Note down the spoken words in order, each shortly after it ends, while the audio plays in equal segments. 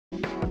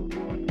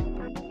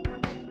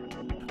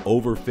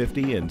Over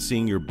 50 and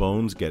seeing your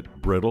bones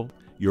get brittle,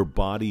 your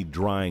body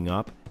drying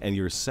up, and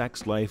your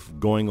sex life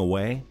going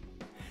away?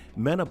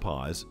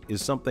 Menopause is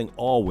something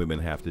all women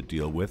have to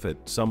deal with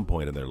at some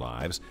point in their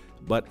lives,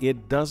 but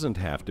it doesn't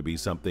have to be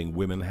something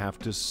women have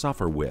to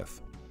suffer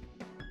with.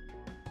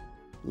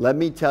 Let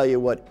me tell you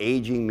what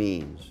aging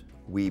means.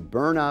 We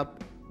burn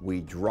up,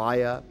 we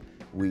dry up,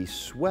 we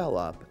swell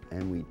up,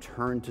 and we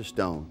turn to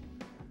stone.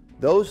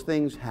 Those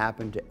things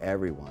happen to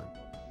everyone,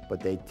 but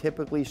they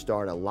typically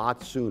start a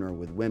lot sooner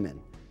with women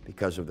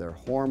because of their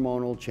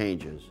hormonal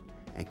changes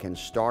and can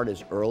start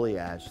as early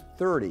as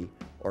 30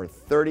 or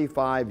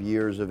 35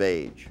 years of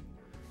age.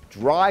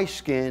 Dry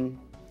skin,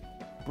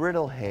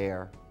 brittle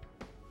hair,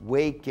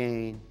 weight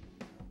gain,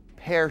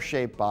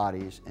 pear-shaped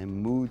bodies, and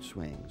mood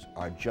swings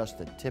are just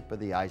the tip of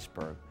the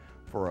iceberg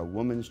for a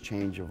woman's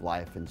change of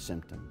life and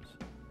symptoms.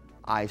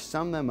 I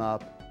sum them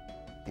up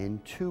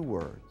in 2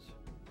 words: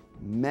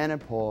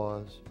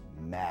 menopause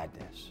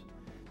madness.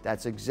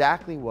 That's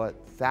exactly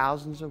what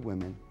thousands of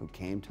women who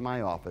came to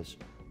my office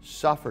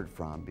suffered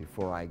from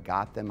before I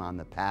got them on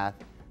the path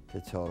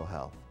to total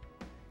health.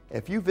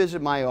 If you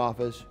visit my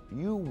office,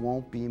 you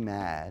won't be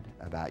mad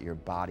about your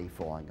body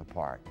falling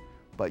apart,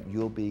 but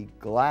you'll be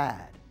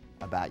glad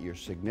about your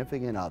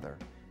significant other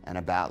and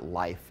about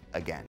life again.